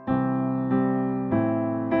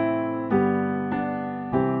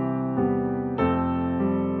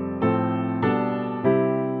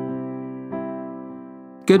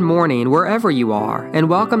Good morning, wherever you are, and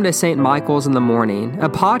welcome to St. Michael's in the Morning, a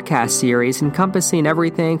podcast series encompassing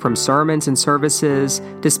everything from sermons and services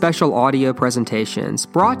to special audio presentations,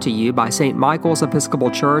 brought to you by St. Michael's Episcopal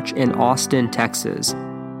Church in Austin, Texas.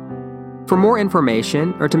 For more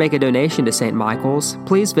information or to make a donation to St. Michael's,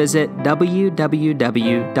 please visit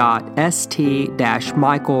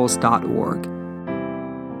www.st-michaels.org.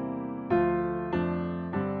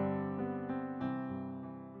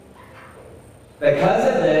 Because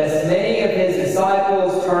of this, many of his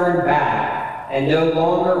disciples turned back and no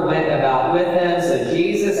longer went about with him. So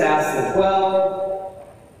Jesus asked the 12,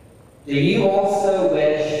 "Do you also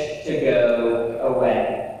wish to go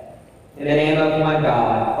away?" In the name of one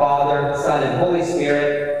God, Father, Son, and Holy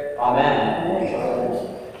Spirit. Amen.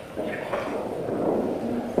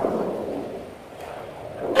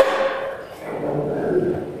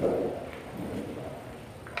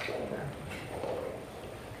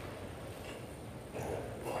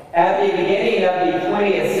 At the beginning of the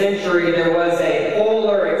 20th century, there was a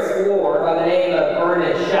polar explorer by the name of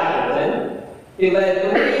Ernest Shackleton, who led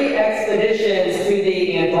 3 expeditions to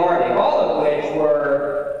the Antarctic, all of which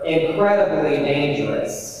were incredibly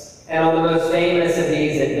dangerous. And on the most famous of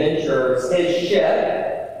these adventures, his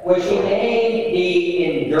ship, which he named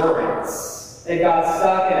the Endurance, it got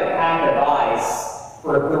stuck in a pack of ice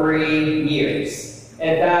for 3 years.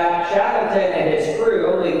 In fact, Shackleton and his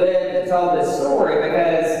crew only lived to tell this story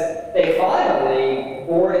because they finally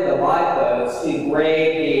boarded the lifeboats to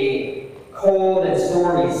brave the cold and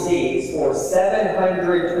stormy seas for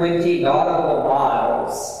 720 nautical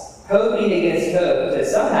miles, hoping against hope to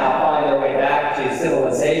somehow find their way back to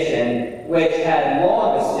civilization, which had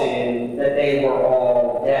long assumed that they were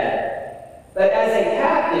all dead. But as a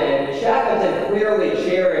captain, Shackleton clearly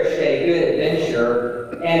cherished a good adventure,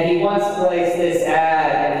 and he once placed this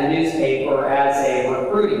ad in the newspaper as a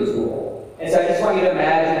recruiting tool. And so I just want you to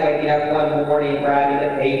imagine waking up one morning, grabbing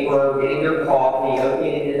the paper, getting your coffee,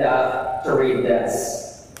 opening it up to read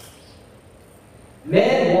this.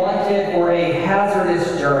 Men wanted for a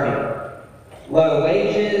hazardous journey. Low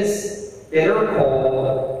wages, bitter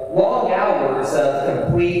cold, long hours of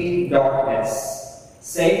complete darkness.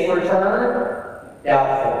 Safe return?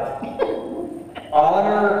 Doubtful.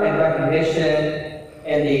 Honor and recognition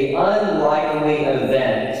in the unlikely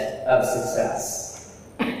event of success.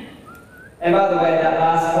 And by the way, that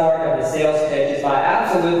last part of the sales pitch is my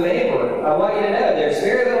absolute favorite. I want you to know there's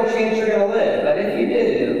very little chance you're going to live, but if you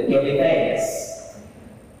do, you'll be famous.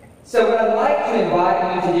 So what I'd like to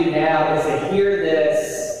invite you to do now is to hear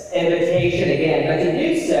this invitation again, but to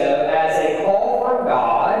do so as a call from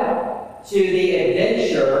God to the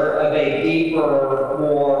adventure of a deeper,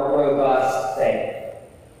 more robust faith.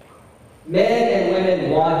 Men and women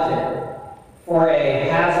wanted for a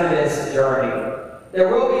hazardous journey. There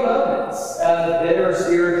will be moments of bitter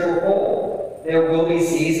spiritual cold. There will be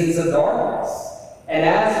seasons of darkness. And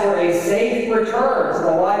as for a safe return to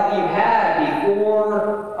the life you had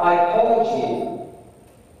before I called you,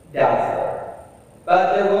 doubtful.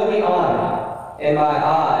 But there will be honor in my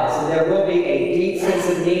eyes, and there will be a deep sense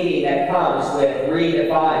of meaning that comes with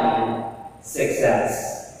redefining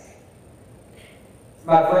success.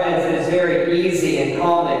 My friends, it is very easy and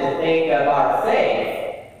common to think of our faith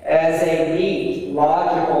as a neat,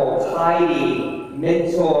 logical, tidy,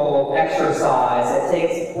 mental exercise that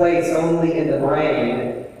takes place only in the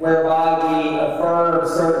brain, whereby we affirm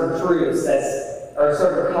certain truths or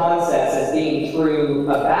certain concepts as being true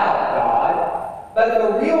about God. But the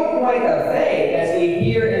real point of faith, as we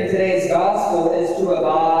hear in today's gospel, is to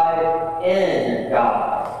abide in God.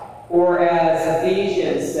 Or as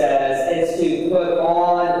Ephesians says, it's to put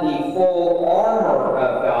on the full armor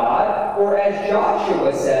of God. Or as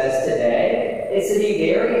Joshua says today, it's to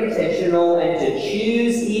be very intentional and to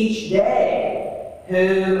choose each day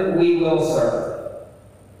whom we will serve.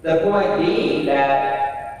 The point being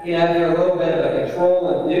that, if you're a little bit of a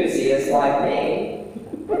control enthusiast like me,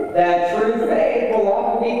 that true faith will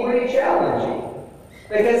often be pretty challenging.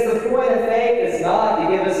 Because the point of faith is not to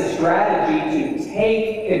give us a strategy to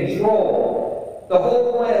take control. The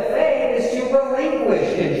whole point of faith is to relinquish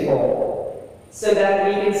control so that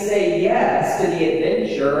we can say yes to the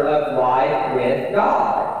adventure of life with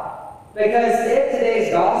God. Because if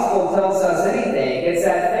today's gospel tells us anything, it's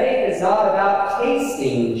that faith is not about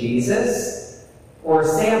tasting Jesus or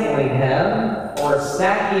sampling him or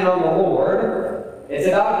snacking on the Lord. It's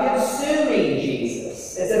about consuming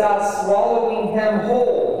Jesus. It's about swallowing him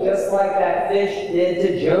whole, just like that fish did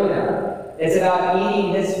to Jonah. It's about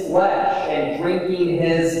eating his flesh and drinking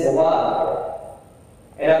his blood.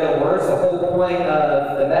 In other words, the whole point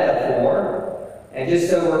of the metaphor, and just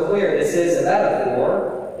so we're clear, this is a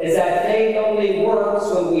metaphor, is that faith only works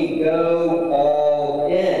when we go all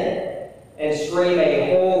in and scream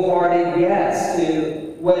a wholehearted yes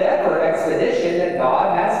to whatever expedition that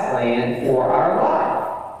God has planned for our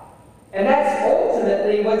life. And that's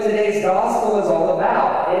ultimately what today's gospel is all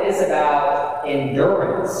about. It is about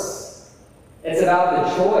endurance. It's about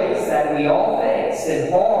the choice that we all face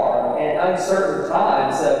in hard and uncertain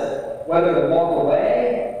times of whether to walk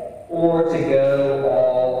away or to go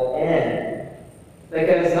all in.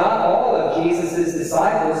 Because not all of Jesus'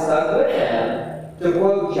 disciples stuck with him. To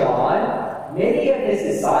quote John, many of his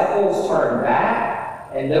disciples turned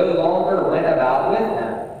back and no longer went about with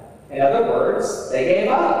him. In other words, they gave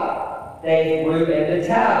up. They threw in the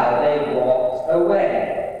towel. They walked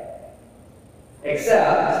away.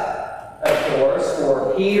 Except, of course,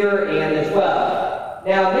 for Peter and the 12.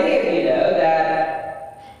 Now, many of you know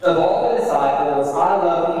that of all the disciples, I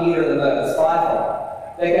love Peter the most by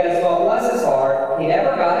far. Because, well, bless his heart, he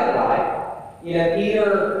never got it right. You know,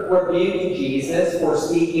 Peter rebuked Jesus for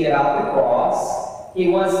speaking about the cross. He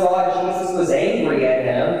once thought Jesus was angry at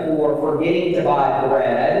him for forgetting to buy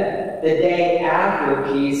bread the day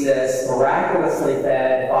after Jesus miraculously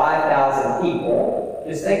fed 5,000 people.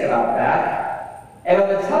 Just think about that. And on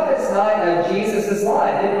the toughest night of Jesus'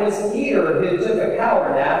 life, it was Peter who took a power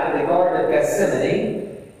nap in the Garden of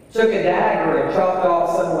Gethsemane, took a dagger and chopped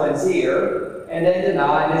off someone's ear, and then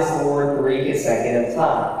denied his Lord 3 consecutive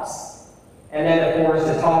times. And then, of course,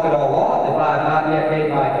 to top it all off, if I have not yet made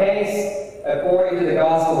my case, according to the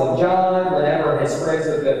Gospel of John, whenever his friends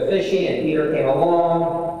would go fishing and Peter came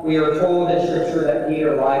along, we are told in Scripture that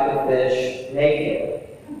Peter liked to fish naked.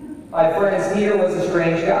 My friends, Peter was a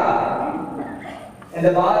strange guy. And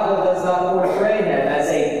the Bible does not portray him as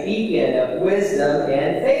a beacon of wisdom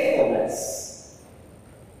and faithfulness.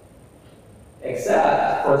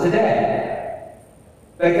 Except for today.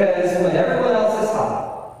 Because when everyone else is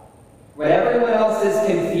hot, when everyone else is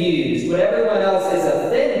confused, when everyone else is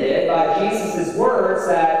offended by Jesus' words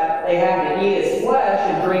that they have to eat his flesh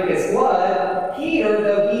and drink his blood, Peter,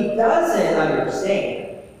 though he doesn't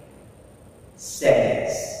understand,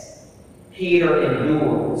 stays. Peter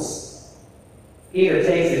endures. Peter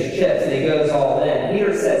takes his chips and he goes all in.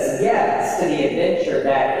 Peter says yes to the adventure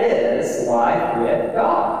that is life with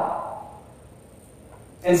God.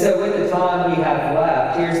 And so with the time we have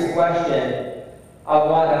left, here's the question I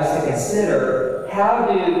want us to consider. How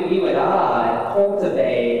do you and I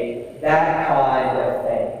cultivate that kind of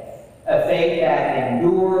faith? A faith that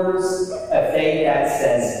endures, a faith that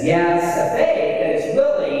says yes, a faith that is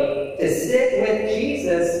willing to stick with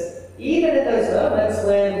Jesus even in those moments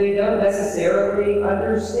when we don't necessarily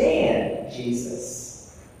understand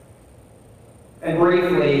Jesus. And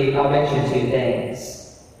briefly, I'll mention 2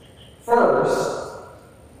 things. First,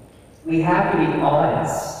 we have to be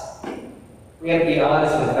honest. We have to be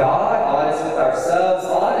honest with God, honest with ourselves,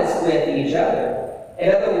 honest with each other.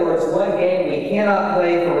 In other words, one game we cannot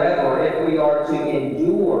play forever if we are to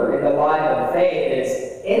endure in the life of faith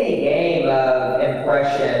is any game of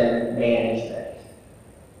impression management.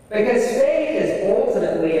 Because faith is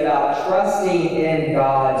ultimately about trusting in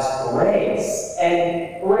God's grace.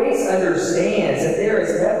 And grace understands that there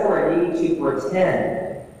is never a need to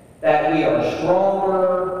pretend that we are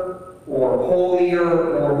stronger or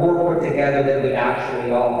holier or more put together than we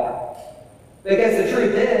actually are. Because the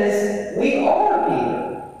truth is, we are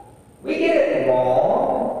Peter. We get it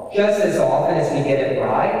wrong just as often as we get it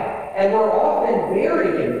right. And we're often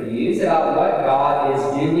very confused about what God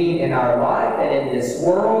is doing in our life and in this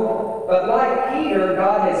world. But like Peter,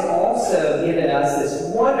 God has also given us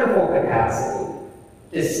this wonderful capacity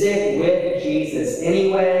to stick with Jesus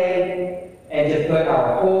anyway and to put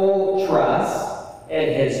our whole trust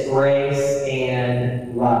in his grace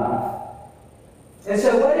and love. And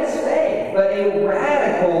so what is faith but a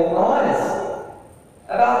radical honesty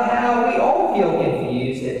about how we all feel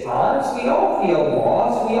confused at times, we all feel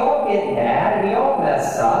lost, we all get mad, we all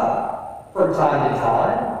mess up from time to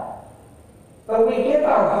time. But we give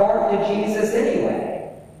our heart to Jesus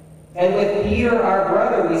anyway. And with Peter, our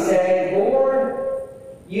brother, we say, Lord,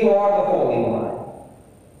 you are the Holy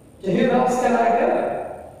One. To whom else can I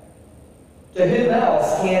go? To whom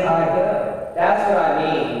else can I go? That's what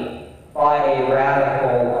I mean by a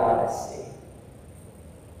radical honesty.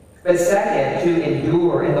 But second, to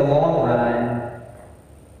endure in the long run,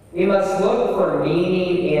 we must look for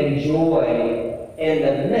meaning and joy in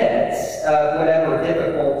the midst of whatever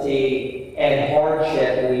difficulty and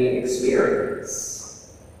hardship we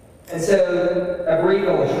experience. And so, a brief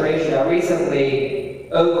illustration. I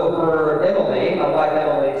recently overheard Emily, my wife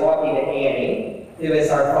Emily, talking to Annie, who is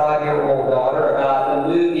our 5-year-old daughter, about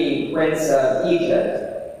the movie Prince of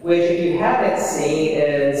Egypt. which, if you haven't seen,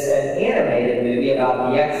 is an animated movie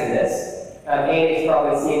about the Exodus. Annie's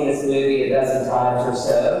probably seen this movie a dozen times or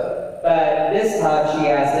so. But this time she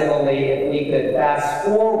asked Emily if we could fast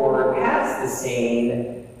forward past the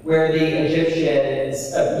scene where the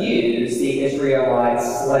Egyptians abused the Israelite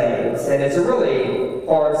slaves. And it's a really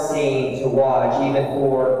hard scene to watch, even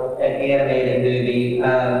for an animated movie.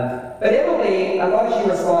 But Emily, I thought she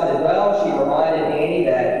responded well. She reminded Annie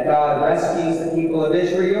that God rescues the people of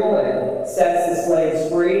Israel and sets the slaves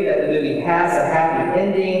free, that the movie has a happy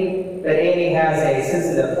ending, that Annie has a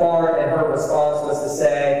sensitive heart, and her response was to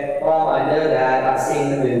say, Mom, I know that. I've seen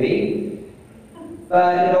the movie.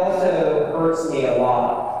 But it also hurts me a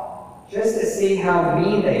lot, just to see how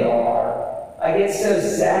mean they are. I get so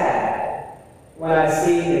sad when I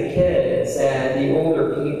see the kids and the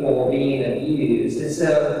older people being abused. And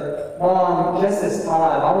so, Mom, just this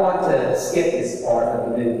time, I want to skip this part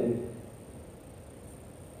of the movie.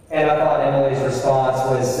 And I thought Emily's response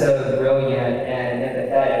was so brilliant and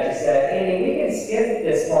empathetic. She said, Annie, we can skip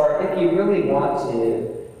this part if you really want to.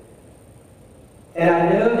 And I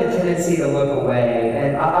know the tendency to look away,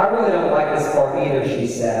 and I really don't like this part either, she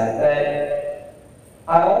said,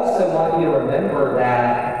 but I also want you to remember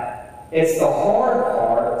that it's the hard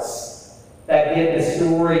parts that give the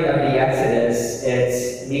story of the Exodus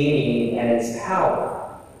its meaning and its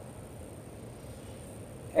power.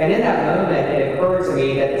 And in that moment, it occurred to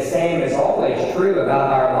me that the same is always true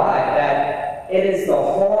about our life, that it is the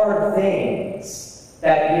hard things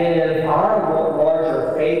that give our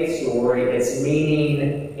larger faith story its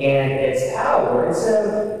meaning and its power. And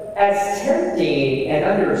so, as tempting and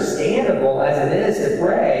understandable as it is to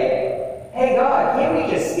pray, hey God, can't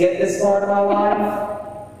we just skip this part of my life?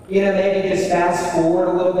 You know, maybe just fast forward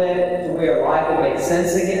a little bit to where life will make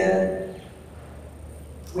sense again.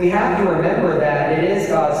 We have to remember that it is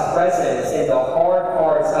God's presence in the hard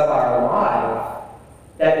parts of our life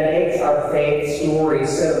that makes our faith story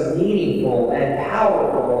so meaningful and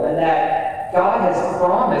powerful, and that God has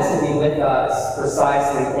promised to be with us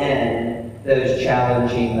precisely in those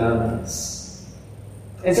challenging moments.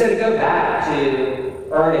 And so to go back to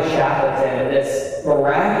Ernest Shackleton and this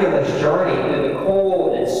miraculous journey through the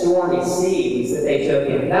cold and stormy seas that they took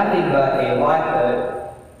in nothing but a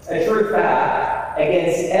lifeboat, a true fact,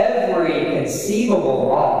 against every conceivable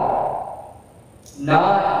law,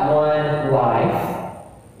 not one life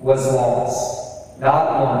was lost.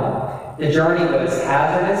 Not one. The journey was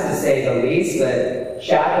hazardous, to say the least, but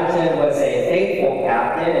Shackleton was a faithful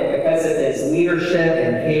captain, and because of his leadership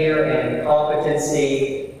and care and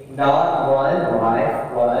competency, not one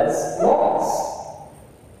life was lost.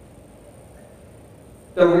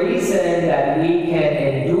 The reason that we can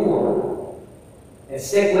endure and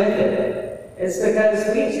stick with it is because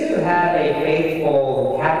we too have a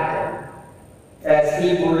faithful captain. As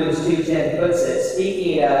Hebrews 2:10 puts it,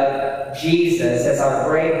 speaking of Jesus as our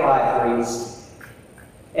great high priest,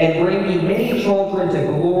 and bringing many children to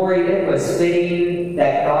glory, it was fitting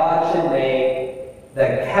that God should make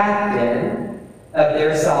the captain of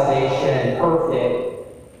their salvation perfect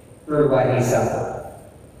through what he suffered.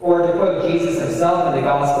 Or to quote Jesus himself in the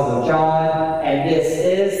Gospel of John, and this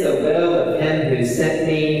is the will of him who sent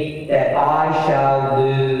me, that I shall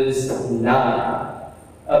lose none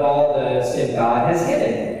of all those whom God has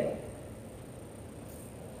given me.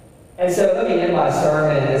 And so let me end my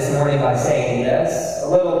sermon this morning by saying this. A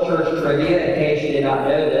little church trivia, in case you did not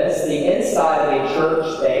know this. The inside of a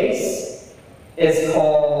church space is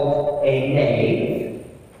called a nave,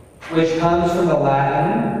 which comes from the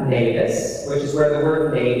Latin navis, which is where the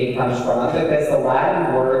word navy comes from, because the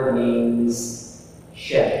Latin word means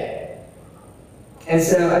ship. And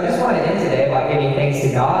so I just want to end today by giving thanks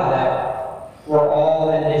to God that we're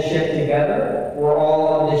all in this ship together. We're all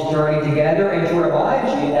on this journey together. And to remind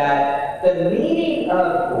you that the meaning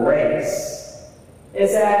of grace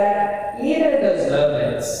is that even in those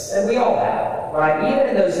moments, and we all have, right? Even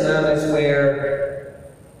in those moments where,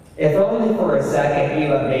 if only for a second,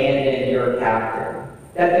 you abandon your captain,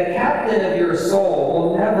 that the captain of your soul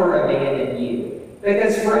will never abandon you.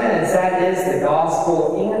 Because, friends, that is the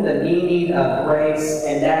gospel and the meaning of grace,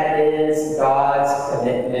 and that is God's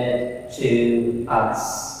commitment to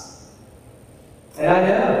us. And I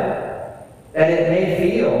know that it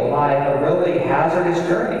may feel like a really hazardous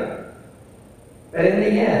journey, but in the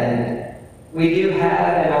end, we do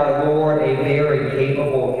have in our Lord a very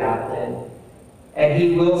capable captain, and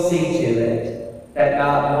he will see to it that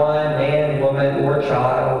not one man, woman, or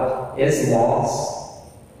child is lost,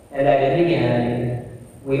 and that in the end,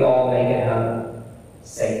 we all make it home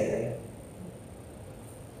safely.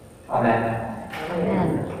 Amen.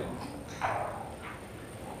 Amen.